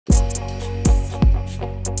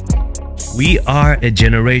We are a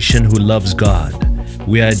generation who loves God.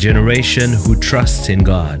 We are a generation who trusts in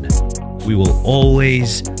God. We will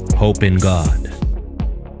always hope in God.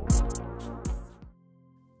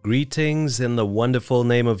 Greetings in the wonderful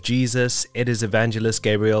name of Jesus. It is Evangelist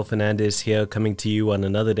Gabriel Fernandes here, coming to you on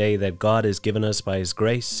another day that God has given us by His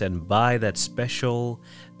grace, and by that special,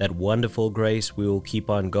 that wonderful grace, we will keep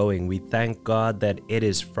on going. We thank God that it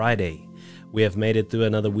is Friday. We have made it through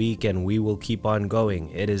another week and we will keep on going.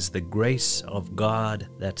 It is the grace of God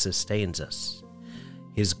that sustains us.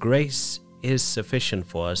 His grace is sufficient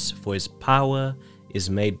for us, for His power is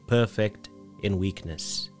made perfect in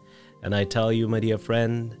weakness. And I tell you, my dear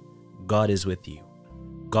friend, God is with you.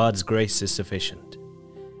 God's grace is sufficient.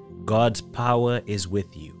 God's power is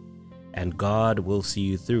with you, and God will see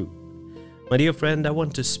you through. My dear friend, I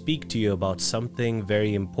want to speak to you about something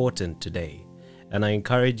very important today, and I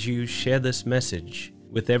encourage you, share this message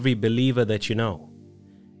with every believer that you know.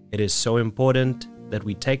 It is so important that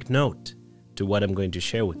we take note to what I'm going to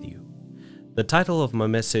share with you. The title of my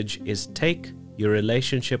message is Take Your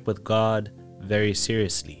Relationship with God Very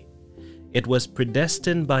Seriously. It was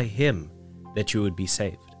predestined by Him that you would be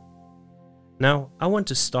saved. Now, I want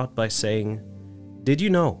to start by saying, did you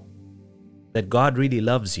know that God really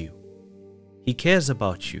loves you? He cares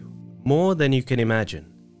about you more than you can imagine.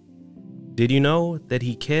 Did you know that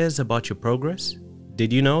He cares about your progress?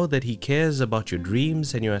 Did you know that He cares about your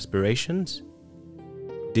dreams and your aspirations?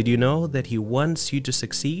 Did you know that He wants you to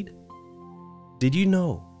succeed? Did you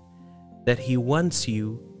know that He wants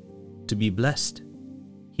you to be blessed?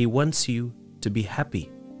 He wants you to be happy.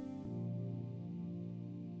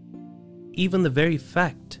 Even the very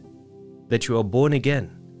fact that you are born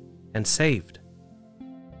again and saved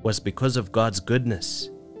was because of God's goodness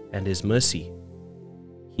and His mercy.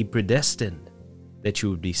 He predestined that you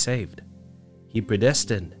would be saved. He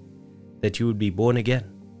predestined that you would be born again.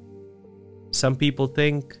 Some people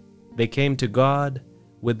think they came to God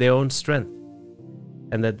with their own strength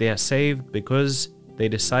and that they are saved because they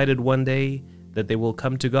decided one day that they will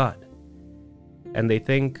come to God, and they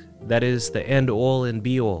think that is the end all and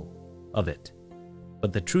be all of it.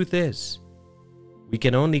 But the truth is, we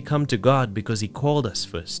can only come to God because He called us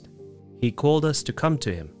first. He called us to come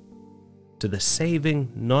to Him, to the saving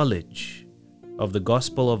knowledge of the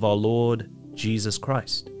gospel of our Lord Jesus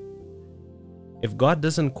Christ. If God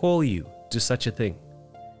doesn't call you to such a thing,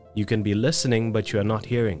 you can be listening but you are not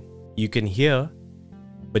hearing. You can hear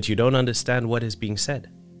but you don't understand what is being said.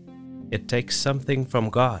 It takes something from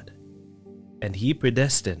God, and He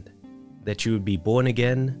predestined that you would be born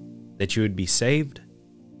again, that you would be saved,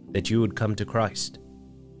 that you would come to Christ.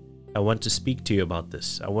 I want to speak to you about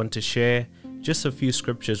this. I want to share just a few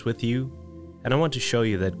scriptures with you, and I want to show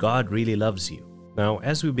you that God really loves you. Now,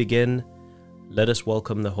 as we begin, let us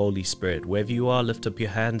welcome the Holy Spirit. Wherever you are, lift up your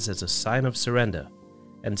hands as a sign of surrender,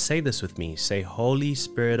 and say this with me. Say, Holy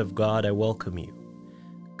Spirit of God, I welcome you.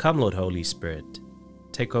 Come, Lord Holy Spirit.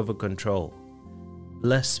 Take over control.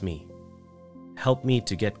 Bless me. Help me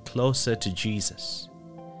to get closer to Jesus.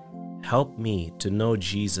 Help me to know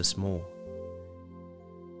Jesus more.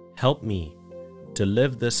 Help me to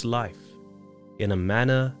live this life in a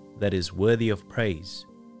manner that is worthy of praise.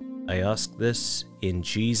 I ask this in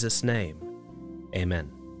Jesus' name.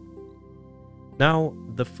 Amen. Now,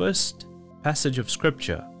 the first passage of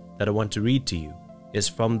scripture that I want to read to you is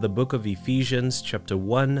from the book of Ephesians chapter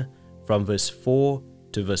 1, from verse 4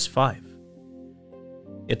 to verse 5.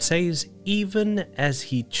 It says, even as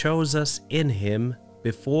He chose us in Him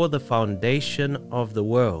before the foundation of the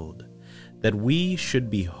world, that we should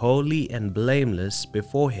be holy and blameless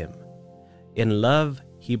before Him. In love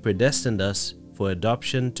He predestined us for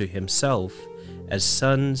adoption to Himself as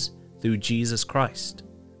sons through Jesus Christ,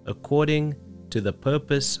 according to the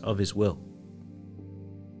purpose of His will.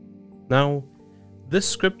 Now, this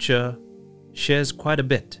scripture shares quite a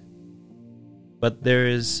bit, but there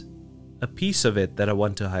is a piece of it that I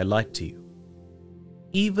want to highlight to you.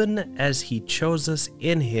 Even as He chose us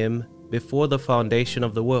in Him before the foundation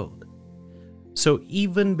of the world. So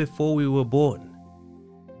even before we were born,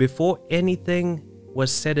 before anything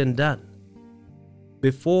was said and done,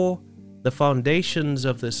 before the foundations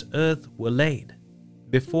of this earth were laid,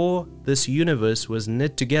 before this universe was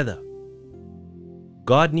knit together,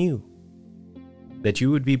 God knew that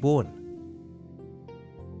you would be born.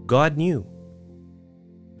 God knew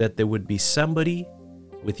that there would be somebody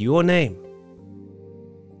with your name,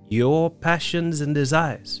 your passions and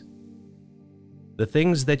desires, the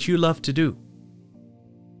things that you love to do.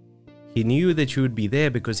 He knew that you would be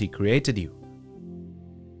there because He created you.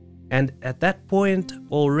 And at that point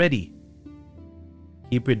already,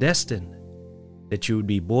 He predestined that you would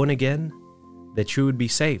be born again, that you would be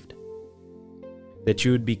saved. that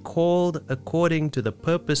you would be called according to the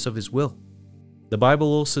purpose of His will. The Bible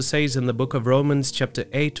also says in the book of Romans chapter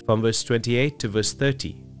 8 from verse 28 to verse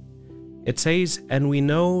 30, it says, "And we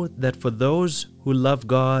know that for those who love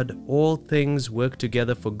God, all things work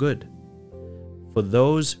together for good, for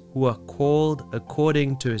those who are called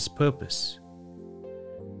according to His purpose.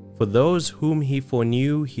 For those whom He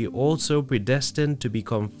foreknew, He also predestined to be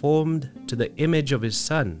conformed to the image of His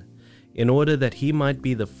Son, in order that He might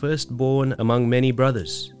be the firstborn among many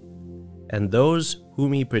brothers. And those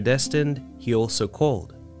whom He predestined, He also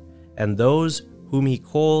called. And those whom He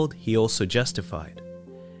called, He also justified.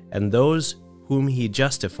 And those whom He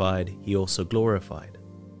justified, He also glorified."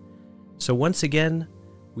 So once again,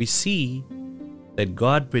 we see that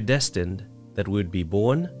God predestined that we would be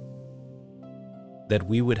born, that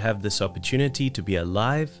we would have this opportunity to be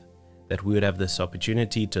alive, that we would have this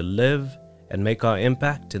opportunity to live and make our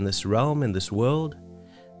impact in this realm, in this world,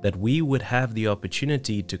 that we would have the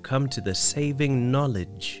opportunity to come to the saving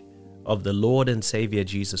knowledge of the Lord and Savior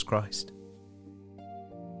Jesus Christ.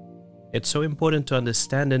 It's so important to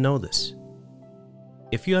understand and know this.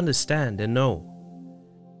 If you understand and know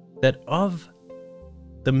that of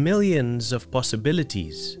the millions of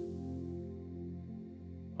possibilities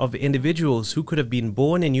of individuals who could have been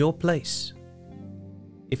born in your place,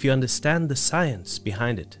 if you understand the science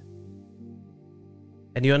behind it,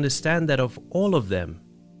 and you understand that of all of them,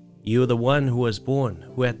 you are the one who was born,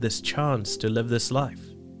 who had this chance to live this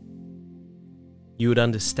life, you would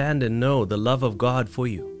understand and know the love of God for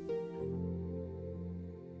you.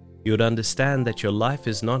 You would understand that your life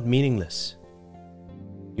is not meaningless.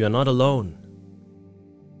 You are not alone.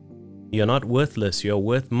 You are not worthless. You are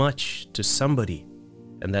worth much to somebody,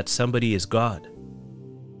 and that somebody is God.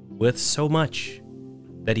 Worth so much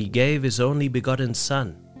that He gave His only begotten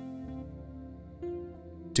Son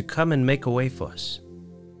to come and make a way for us.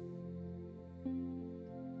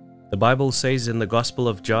 The Bible says in the Gospel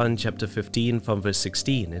of John chapter 15 from verse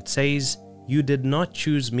 16, it says, "You did not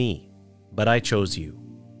choose me, but I chose you,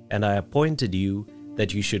 and I appointed you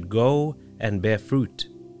that you should go and bear fruit,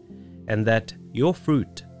 and that your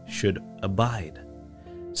fruit should abide,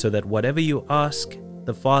 so that whatever you ask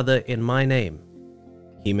the Father in my name,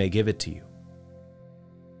 He may give it to you."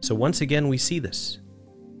 So once again we see this.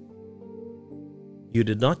 You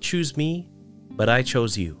did not choose me, but I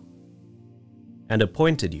chose you and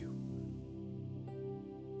appointed you.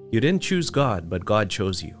 You didn't choose God, but God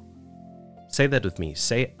chose you. Say that with me.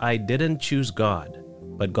 Say, "I didn't choose God,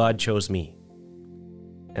 but God chose me."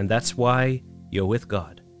 And that's why you're with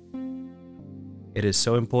God. It is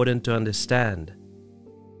so important to understand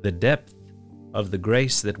the depth of the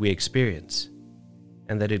grace that we experience,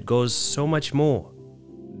 and that it goes so much more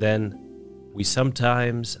than we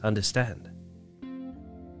sometimes understand.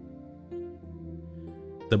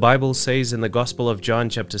 The Bible says in the Gospel of John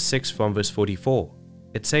chapter 6 from verse 44,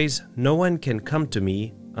 it says, "No one can come to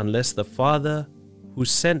me unless the Father who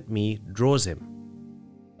sent me draws him,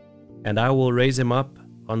 and I will raise him up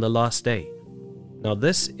on the last day." Now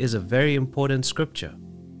this is a very important scripture.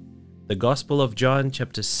 The Gospel of John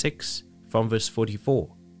chapter 6 from verse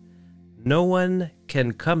 44. "No one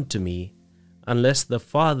can come to me unless the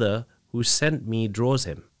Father who sent me draws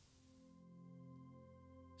him."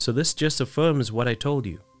 So this just affirms what I told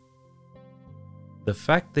you. The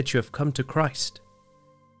fact that you have come to Christ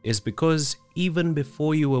is because even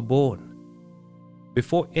before you were born,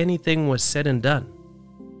 before anything was said and done,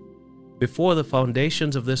 before the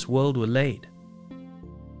foundations of this world were laid,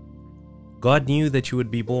 God knew that you would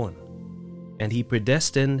be born, and He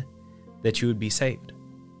predestined that you would be saved.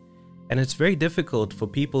 And it's very difficult for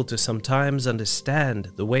people to sometimes understand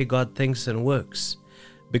the way God thinks and works,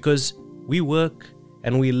 because we work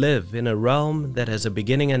and we live in a realm that has a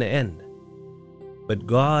beginning and an end. But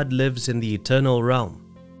God lives in the eternal realm.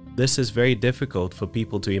 This is very difficult for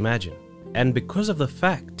people to imagine. And because of the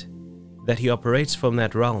fact that He operates from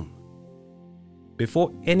that realm,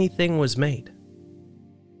 before anything was made,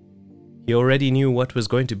 He already knew what was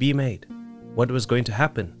going to be made, what was going to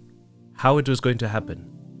happen, how it was going to happen,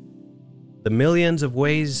 the millions of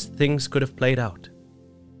ways things could have played out,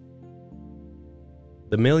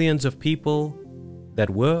 the millions of people that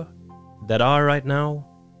were, that are right now,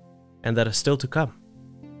 and that are still to come.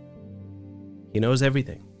 He knows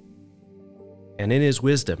everything. And in His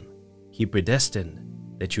wisdom, He predestined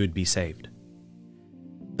that you would be saved.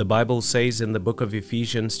 The Bible says in the book of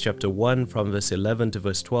Ephesians chapter 1 from verse 11 to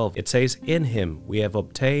verse 12, it says, "In Him we have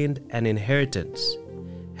obtained an inheritance,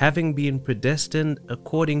 having been predestined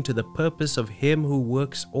according to the purpose of Him who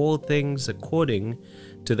works all things according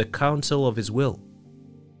to the counsel of His will,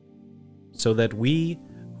 so that we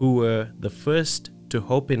who were the first to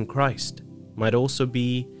hope in Christ might also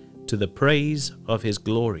be to the praise of His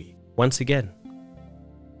glory. Once again,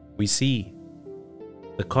 we see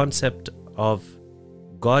the concept of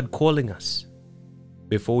God calling us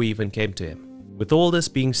before we even came to Him. With all this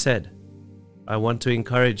being said, I want to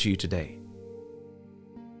encourage you today.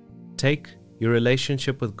 Take your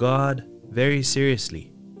relationship with God very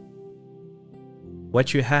seriously.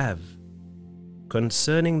 What you have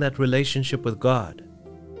concerning that relationship with God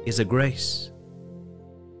is a grace.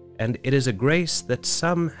 And it is a grace that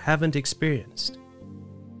some haven't experienced.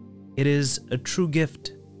 It is a true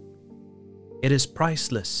gift. It is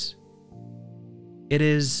priceless. It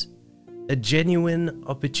is a genuine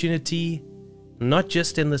opportunity, not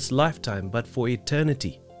just in this lifetime, but for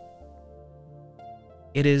eternity.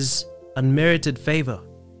 It is unmerited favor.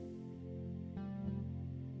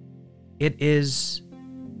 It is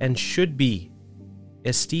and should be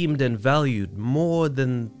esteemed and valued more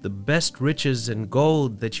than the best riches and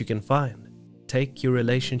gold that you can find. Take your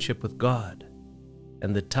relationship with God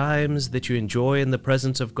and the times that you enjoy in the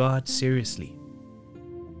presence of God seriously.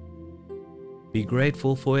 Be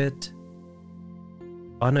grateful for it.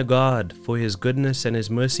 Honor God for His goodness and His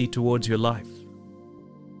mercy towards your life.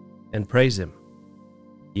 And praise Him.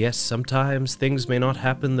 Yes, sometimes things may not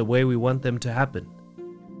happen the way we want them to happen.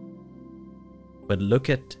 But look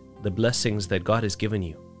at the blessings that God has given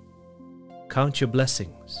you. Count your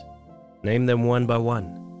blessings. Name them one by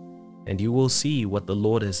one, and you will see what the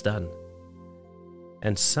Lord has done.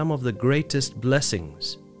 And some of the greatest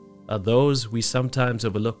blessings are those we sometimes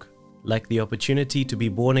overlook, like the opportunity to be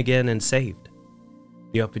born again and saved,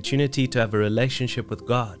 the opportunity to have a relationship with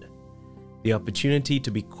God, the opportunity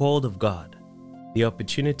to be called of God, the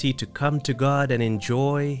opportunity to come to God and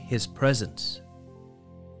enjoy His presence.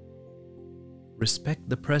 Respect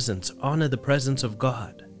the presence, honor the presence of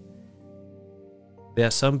God. There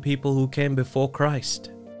are some people who came before Christ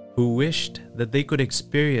who wished that they could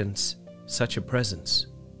experience such a presence.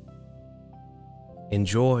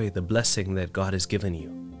 Enjoy the blessing that God has given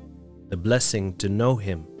you, the blessing to know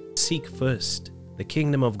Him. Seek first the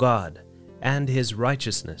kingdom of God and His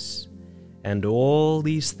righteousness, and all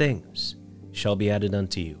these things shall be added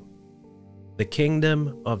unto you. The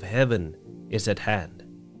kingdom of heaven is at hand.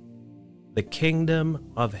 The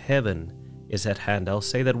kingdom of heaven is at hand. I'll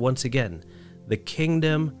say that once again. The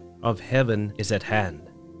kingdom of heaven is at hand.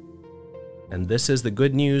 And this is the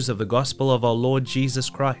good news of the gospel of our Lord Jesus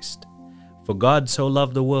Christ. For God so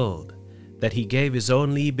loved the world, that He gave His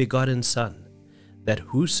only begotten Son, that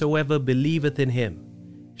whosoever believeth in Him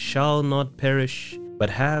shall not perish, but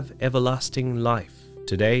have everlasting life.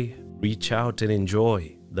 Today, reach out and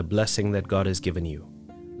enjoy the blessing that God has given you.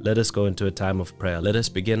 Let us go into a time of prayer. Let us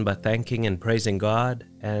begin by thanking and praising God,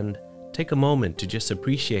 and take a moment to just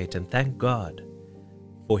appreciate and thank God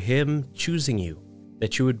for Him choosing you,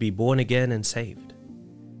 that you would be born again and saved.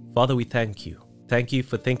 Father, we thank you. Thank you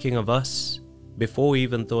for thinking of us before we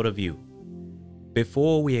even thought of you.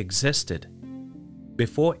 Before we existed,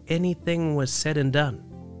 before anything was said and done,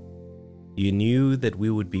 you knew that we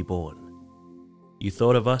would be born. You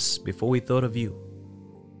thought of us before we thought of you.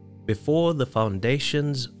 Before the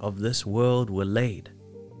foundations of this world were laid,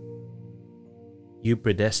 you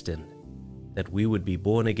predestined that we would be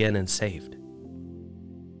born again and saved.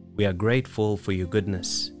 We are grateful for your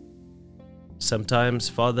goodness. Sometimes,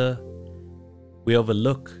 Father, we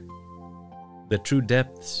overlook the true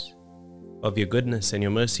depths of your goodness and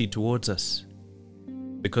your mercy towards us,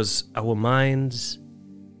 because our minds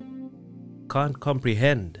can't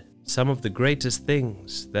comprehend some of the greatest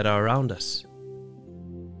things that are around us,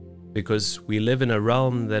 because we live in a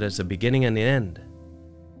realm that has a beginning and an end,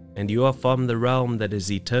 and you are from the realm that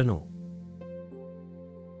is eternal.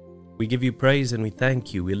 We give you praise and we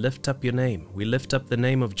thank you. We lift up your name. We lift up the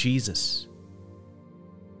name of Jesus.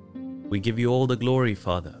 We give you all the glory,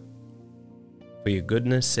 Father, for your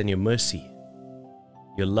goodness and your mercy.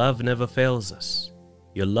 Your love never fails us.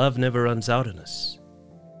 Your love never runs out on us.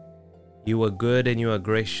 You are good and you are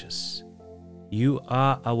gracious. You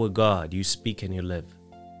are our God. You speak and you live.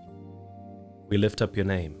 We lift up your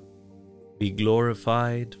name. Be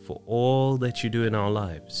glorified for all that you do in our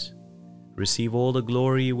lives. Receive all the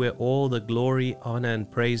glory where all the glory, honor, and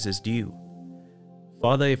praise is due.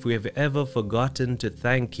 Father, if we have ever forgotten to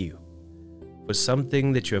thank you for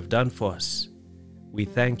something that you have done for us, we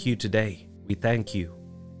thank you today. We thank you.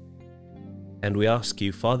 And we ask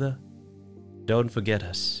you, Father, don't forget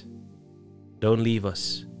us. Don't leave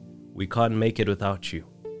us. We can't make it without you.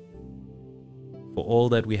 For all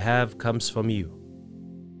that we have comes from you.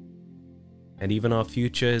 And even our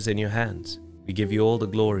future is in your hands. We give you all the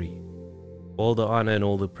glory, all the honor, and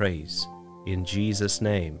all the praise. In Jesus'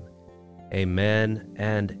 name, amen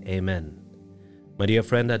and amen. My dear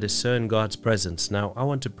friend, I discern God's presence. Now, I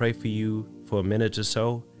want to pray for you for a minute or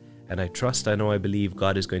so, and I trust, I know, I believe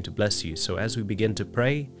God is going to bless you. So as we begin to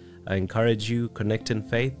pray, I encourage you, connect in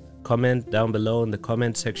faith, comment down below in the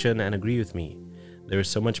comment section and agree with me. There is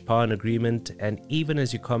so much power in agreement, and even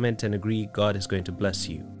as you comment and agree, God is going to bless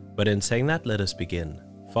you. But in saying that, let us begin.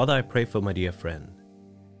 Father, I pray for my dear friend.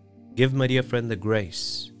 Give my dear friend the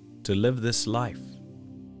grace to live this life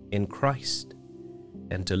in Christ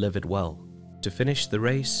and to live it well, to finish the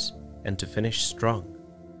race and to finish strong.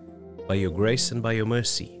 By your grace and by your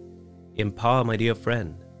mercy, empower my dear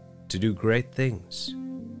friend to do great things.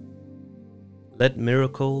 Let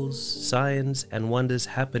miracles, signs, and wonders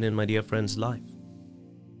happen in my dear friend's life.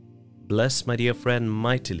 Bless my dear friend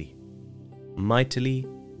mightily, mightily,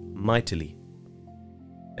 mightily,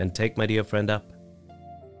 and take my dear friend up.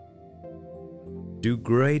 Do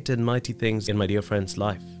great and mighty things in my dear friend's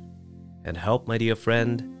life, and help my dear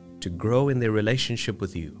friend to grow in their relationship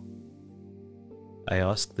with you. I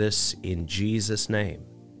ask this in Jesus' name,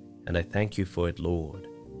 and I thank you for it, Lord.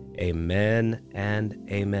 Amen and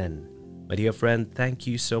amen. My dear friend, thank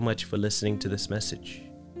you so much for listening to this message.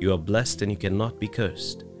 You are blessed and you cannot be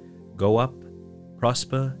cursed. Go up,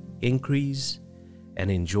 prosper, increase,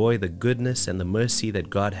 and enjoy the goodness and the mercy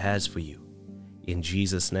that God has for you. In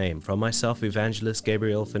Jesus' name, from myself, Evangelist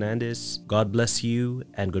Gabriel Fernandes, God bless you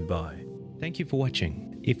and goodbye. Thank you for watching.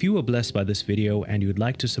 If you were blessed by this video and you would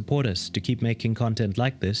like to support us to keep making content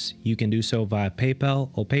like this, you can do so via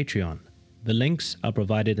PayPal or Patreon. The links are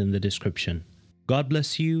provided in the description. God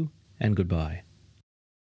bless you and goodbye.